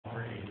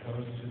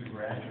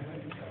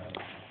graduate,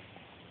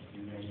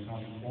 you may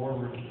come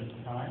forward at this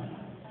time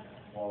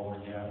while we're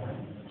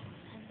gathering.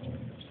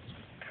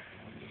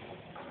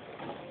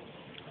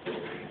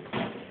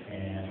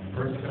 And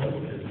first up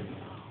is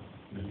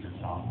Mr.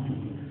 Tom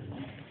Mueller.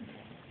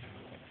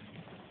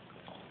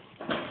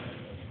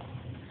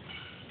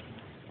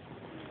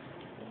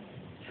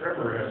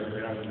 Trevor has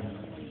been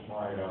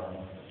my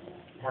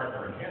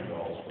partner in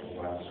handballs for the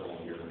last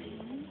several years.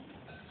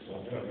 So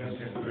I'm going to miss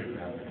him big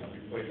now because we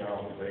played down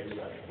the day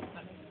section.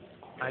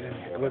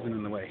 I wasn't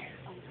in the way.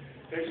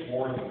 It takes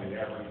more than the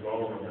average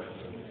bell ringer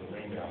to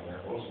ring down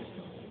there. Most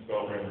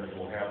bell ringers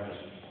will have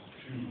just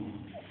two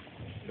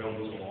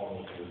notes along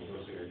with the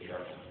associated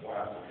sharps and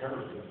flats.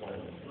 Trevor's been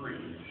playing with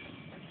three.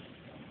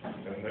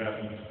 And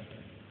then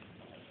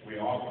we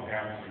often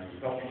have to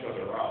help each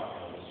other out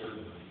at a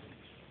certain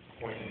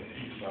point in the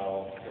piece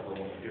bell,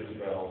 cover one of his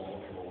bells,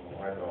 cover one of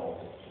my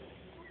bells.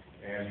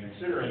 And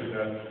considering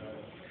that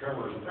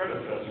Trevor's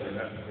predecessor in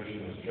that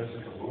position was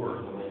Jessica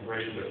Lure, we're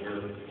afraid that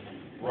we're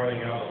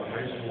running out of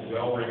high school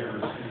bell ringers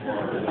who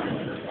are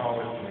future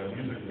college and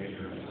music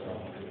majors.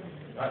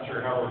 Not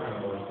sure how we're going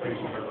to replace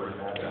Trevor in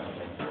that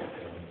aspect, but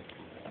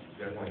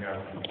definitely have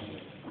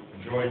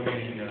enjoyed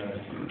being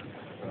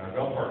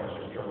bell partners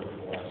with Trevor for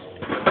the last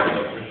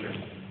several years.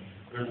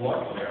 Good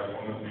luck. We have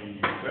one of the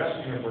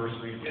best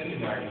universities in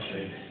the United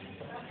States,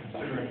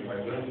 considering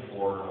I lived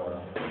for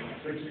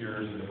 6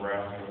 years in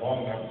Nebraska,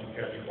 long enough to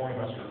catch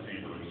Cornhusker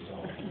fever. So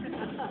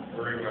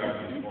very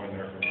glad he's going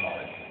there for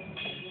college.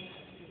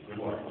 Good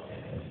luck.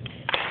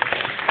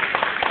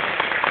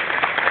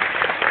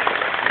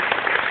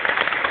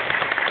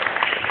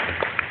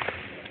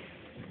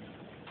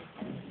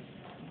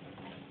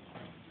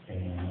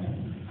 And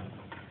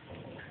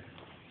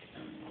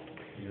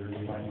here's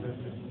my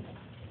sister.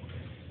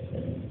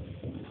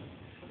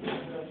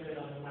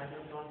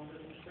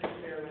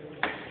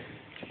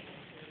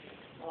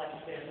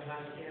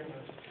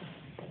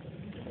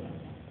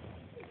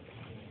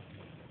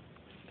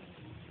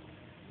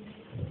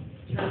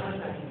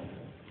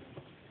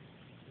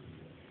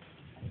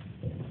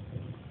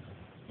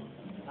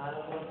 I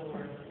don't want to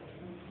work.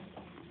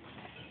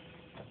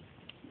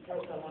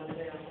 First, I want to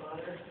say I'm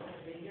honored to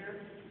be here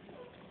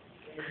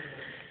and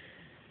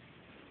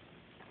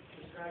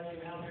describe to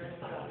you how very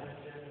proud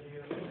I've been of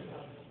you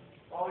of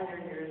all your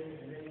years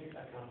and many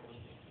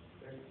accomplishments.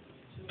 There's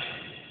too much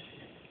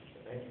to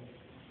thank you.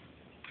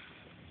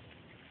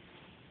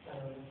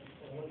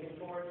 I'm looking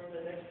forward to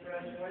the next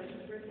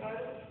graduation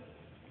recital.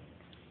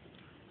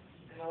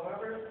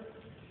 However,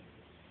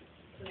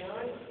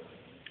 tonight,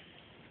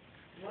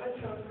 my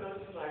toast goes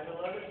to my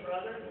beloved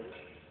brother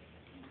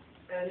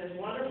and his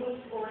wonderful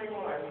sporting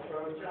wife for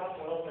a job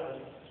well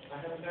done. I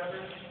have never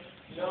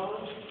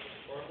known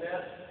or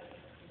met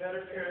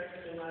better parents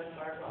in my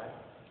entire life.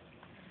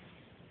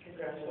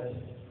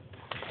 Congratulations.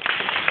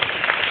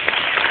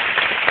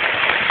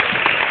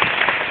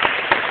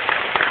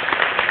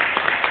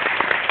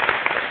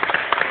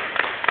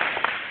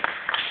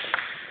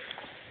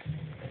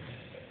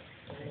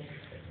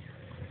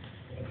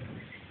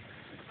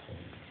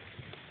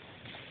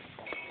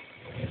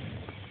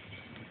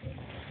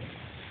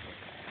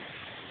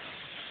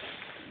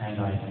 And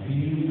I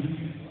see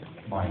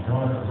my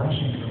daughter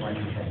rushing to my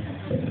hand.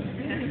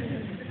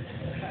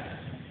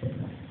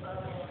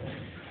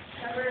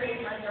 Trevor is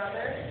my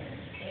brother,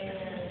 and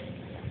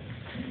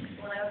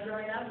when I was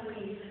growing up, we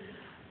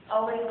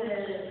always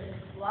did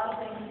a lot of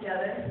things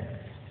together.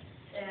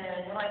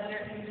 And what I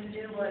used to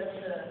do was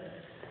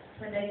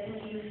for Nathan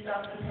to use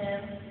stuff with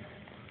him,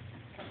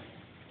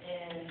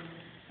 and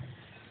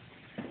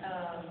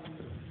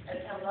I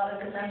just have a lot of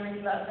good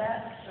memories about that.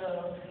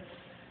 So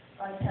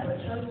I'd like to have a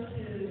toast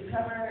to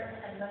Trevor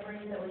and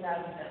memories that we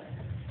have with him.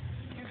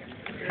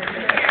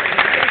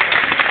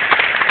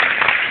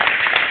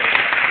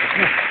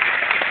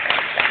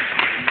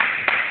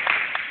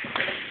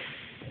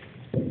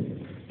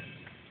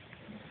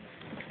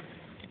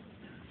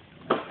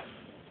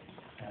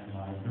 And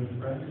my good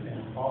friend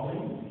and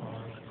colleague,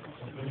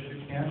 Patricia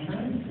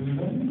Cantor,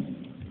 Susan.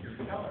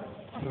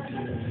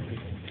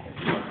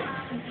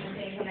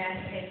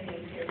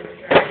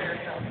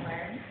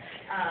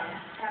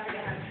 Happy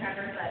to have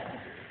Trevor, but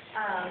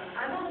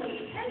I'm only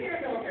 10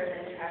 years older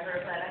than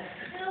Trevor, but I've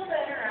still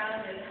been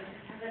around and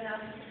have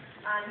enough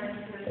on him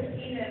to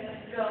even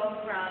go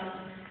from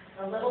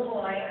a little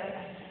boy, a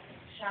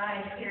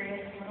shy,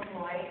 serious little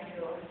boy,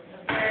 to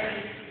a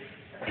very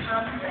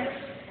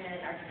accomplished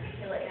and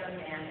articulate young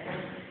man. And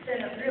it's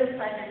been a real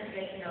pleasure to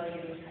get to know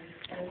you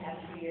in the past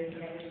few years,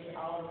 and I wish you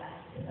all the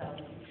best. So,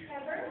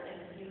 Trevor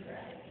and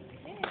Super.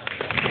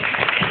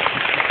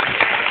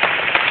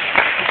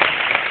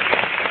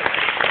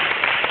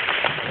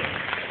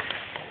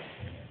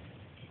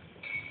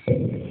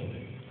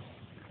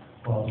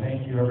 Well,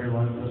 thank you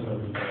everyone for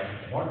those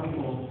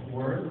wonderful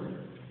words.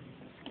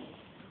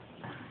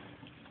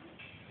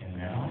 And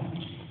now,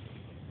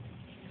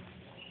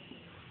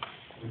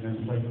 we're going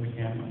to play the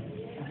camera.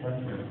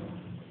 Right here.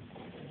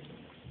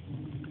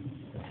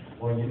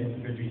 Well,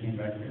 it's good you came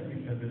back here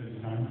because it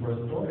is time for a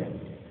story.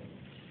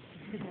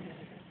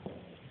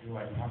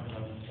 I talk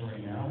about the story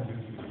now, or do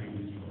you read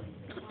the story?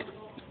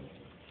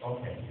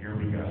 Okay, here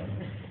we go.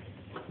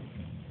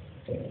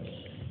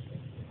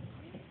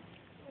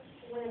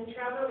 When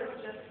Trevor was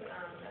just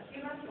a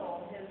few months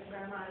old, his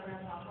grandma and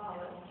grandpa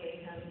Hollis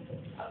gave him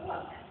a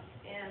book,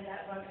 and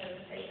that book has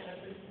taken a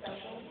pretty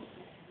special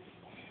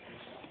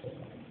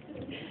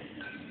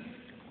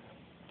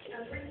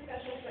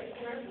place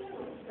in our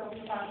family. So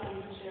we thought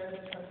we would share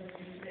this book with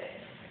you today.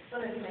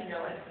 Some of you may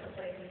know it, the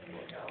places you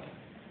will go.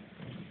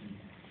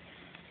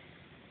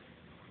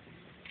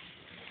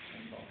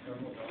 It's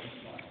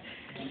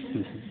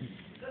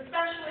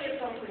especially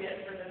appropriate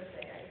for this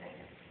day, I think.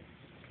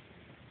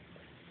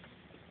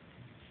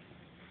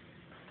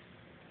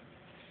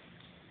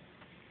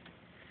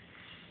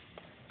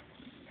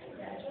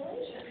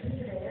 Congratulations,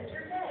 today is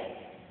your day.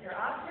 You're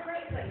off to the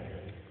right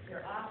places.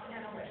 You're off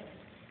and away.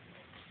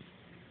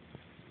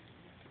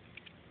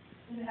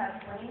 You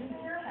have brains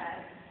in your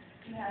head.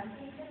 You have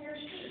feet in your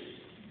shoes.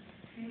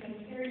 You can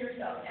steer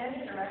yourself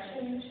any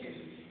direction you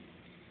choose.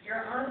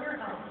 You're on your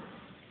own,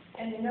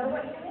 and you know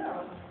what you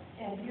know,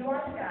 and you are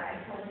the guy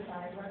who will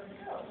decide where to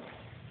go.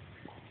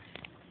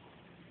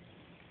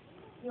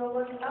 You'll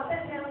look up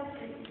and down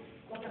streets,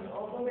 look them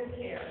over with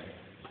care.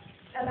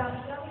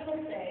 About some you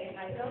will say,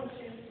 I don't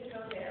choose to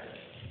go there.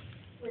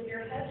 With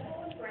your head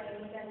full of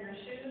brains and your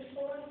shoes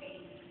full of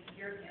feet,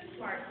 you're too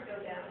smart to go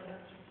down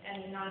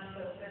and not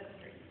go Fifth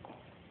Street.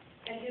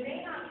 And you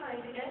may not find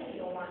any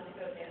you'll want to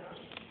go down.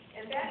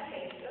 In that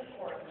case, of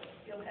course,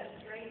 you'll head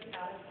straight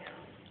out of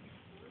town.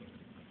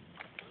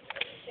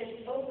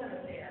 It's open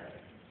there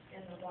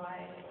in the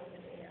wide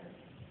open air.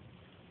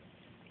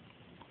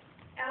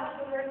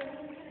 Out where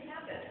things can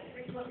happen and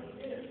frequently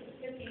do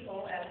to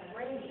people as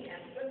brainy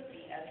and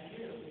twisty as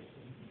you.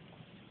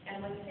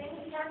 And when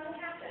things start to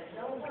happen,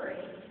 don't worry,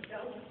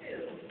 don't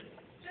stew.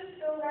 Just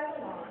go right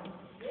along.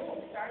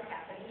 You'll start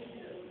happening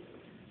too.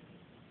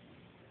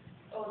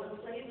 Oh,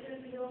 the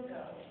places you'll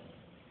go.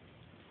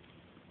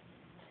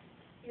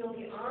 You'll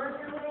be on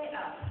your way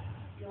up.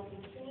 You'll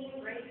be seeing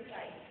great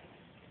sights.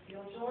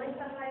 You'll join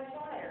the high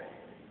flyers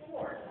and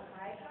soar to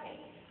high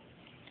heights.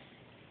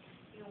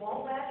 You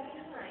won't lag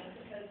behind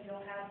because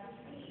you'll have the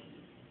speed.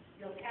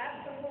 You'll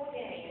catch the whole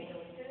gang and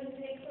you'll soon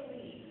take the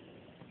lead.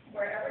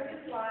 Wherever you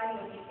fly,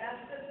 you'll be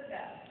best of the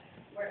best.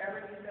 Wherever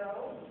you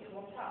go, you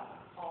will top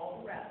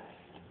all the rest.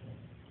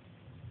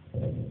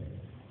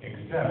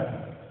 Except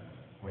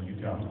when you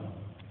don't.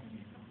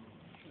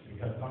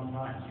 Because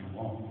sometimes you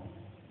won't.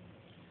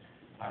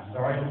 I'm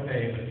sorry to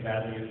say, but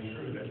sadly it's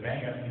true, that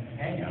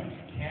hang-ups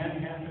can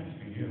happen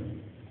to you.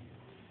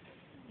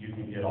 You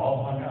can get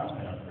all hung up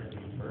in a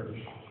prickly perch,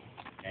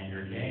 and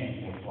your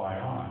game will fly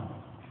on,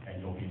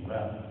 and you'll be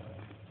left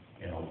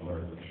in a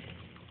lurch.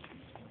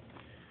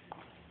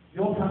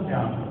 You'll come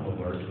down from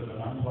the lurch with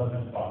an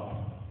unpleasant bump,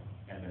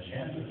 and the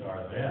chances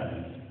are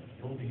then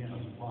you'll be in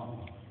a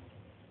slump.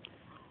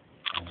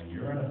 And when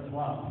you're in a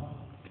slump,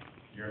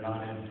 you're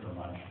not in for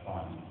much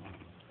fun,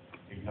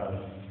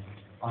 because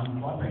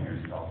unplumbing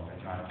yourself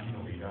is not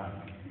easily done.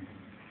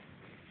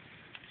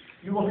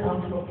 You will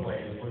come to a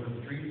place where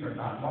the streets are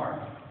not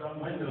marked. Some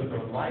windows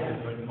are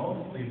lighted, but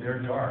mostly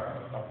they're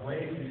dark. A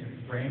place you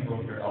can strain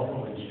both your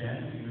elbow and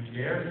chin.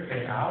 You dare to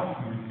stay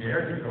out, you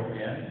dare to go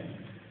in.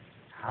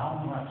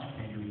 How much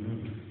can you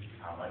lose?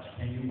 How much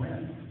can you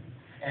win?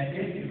 And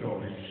if you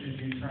go in, should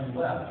you turn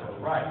left or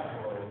right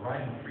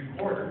and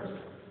 3/4,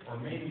 or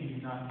maybe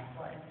not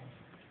quite?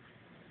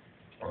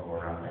 Or go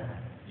around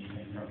that,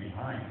 even from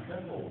behind.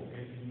 Simple,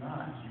 it's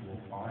not. You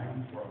will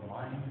find for a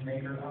mind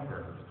made or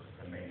other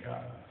to make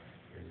up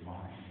his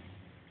mind.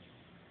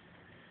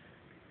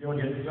 You'll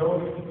get so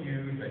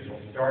confused that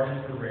you'll start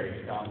into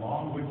race down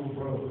long wiggle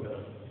roads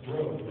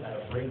at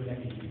a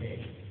breakneck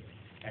pace,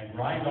 and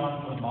grind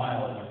on for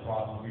miles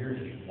across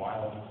weirdish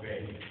wild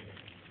space,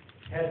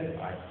 headed,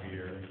 I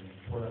fear,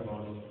 for the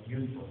most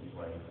useless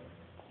place,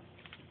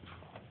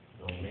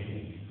 the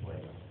waiting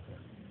place.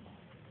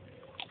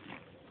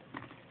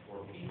 For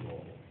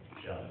people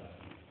just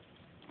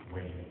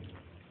waiting.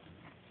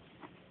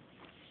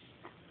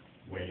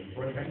 Waiting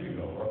for a train to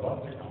go, or a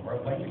bus to come, or a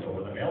plane to go,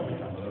 or the mail to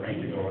come, or the rain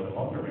to go, or the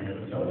phone to ring, or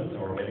the snow to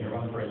snow, or waiting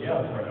around for a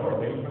yes or a no, or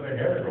waiting for their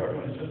hair to grow.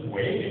 Everyone's just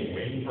waiting,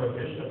 waiting for a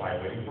fish to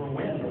bite, waiting for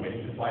wind, or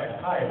waiting to fly a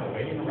kite, or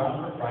waiting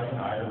around for Friday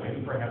night, or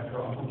waiting perhaps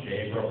for Uncle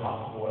Jay, for a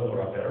pot of oil, or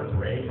a better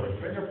break, or a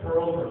string of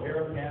pearls, or a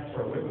pair of pants,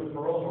 or a wig with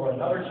pearls, or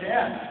another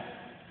chance.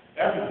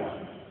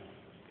 Everyone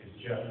is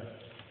just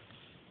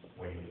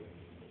waiting.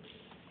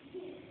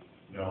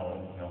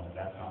 No,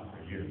 that's not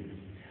for you.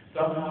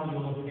 Somehow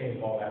you'll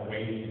escape all that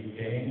waiting and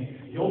staying.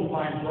 You'll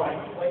find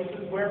bright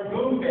places where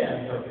boom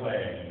bands are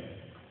playing.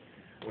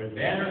 With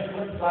banners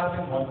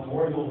flip-flopping, once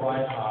more you'll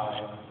rise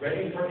high,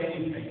 ready for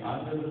anything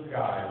under the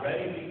sky,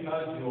 ready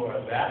because you're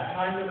that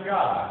kind of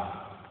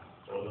guy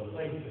for the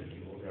places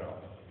you will go.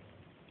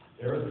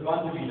 There is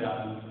fun to be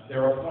done,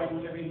 there are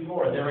points to be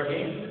scored, there are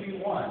games to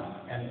be won,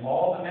 and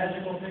all the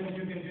magical things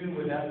you can do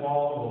with that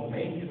ball will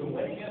make you the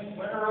winningest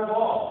winner of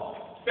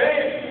all.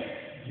 Fame!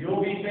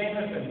 You'll be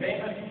famous, and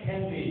famous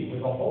can be,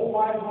 with the whole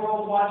wide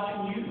world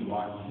watching you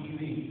on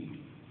TV.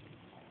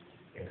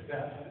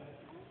 success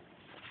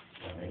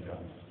when they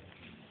don't.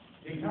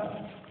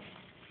 Because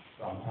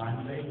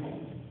sometimes they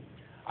won't.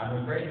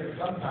 I'm afraid that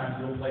sometimes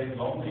you'll play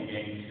lonely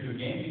games too,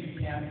 games you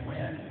can't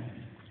win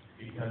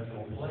because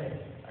they'll play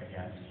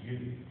against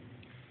you,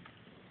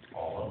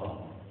 all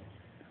alone.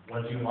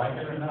 Whether you like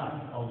it or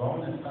not,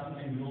 alone is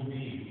something you'll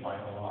be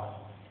quite a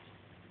lot.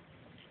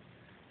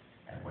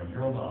 And when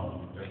you're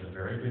alone, there's a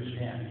very good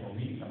chance you'll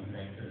meet some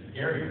things that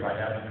scare you right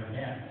out of your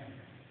pants.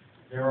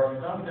 There are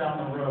some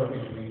down the road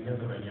between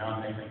Hitler and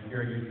Jan that can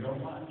scare you so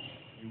much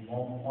you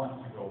won't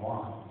want to go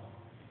on.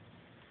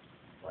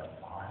 But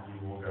on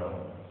you will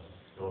go,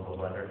 till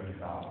the letter be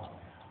found.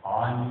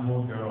 On you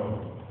will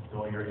go,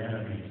 till your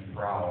enemies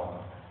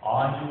prowl.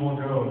 On you will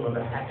go, till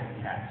the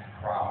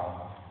Hackensack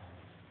prowl.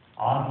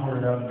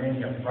 Onward up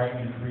many a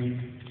frightening creek,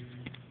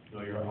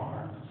 till your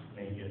arms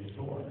may get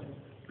sore,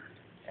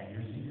 and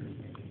your fingers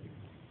may get weak.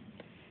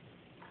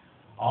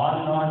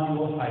 On and on you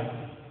will hike,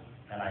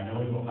 and I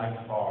know you will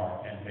hike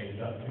far, and face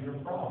up to your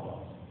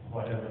problems,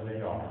 whatever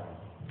they are.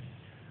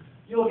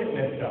 You'll get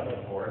mixed up,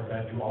 of course,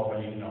 as you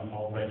already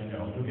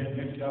know. You'll get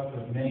mixed up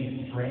with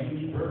many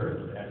strange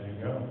birds as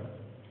you go.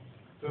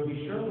 So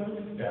be sure when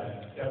you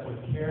step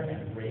with care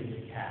and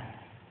great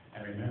tact.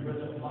 And remember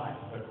that life's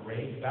a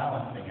great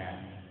balancing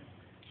act.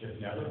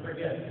 Just never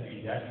forget to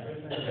be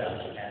dexterous and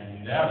deft,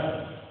 and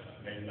never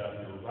mix up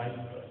your right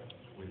foot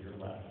with your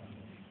left.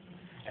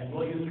 And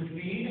will you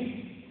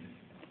succeed?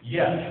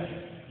 Yes,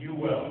 you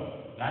will.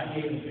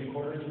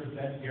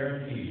 98.75%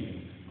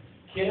 guaranteed.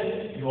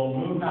 Kids, you'll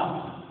move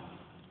mountains.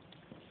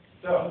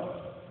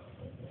 So,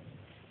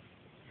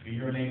 be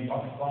your name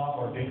Buckslaw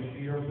or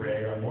Bixby or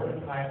Bray or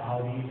Mordecai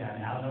Ali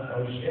and Alan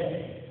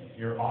O'Shea,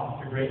 you're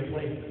off to great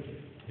places.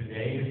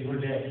 Today is your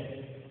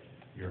day.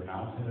 Your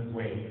mountain is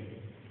waiting.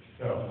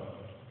 So,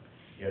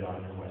 get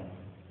on your way.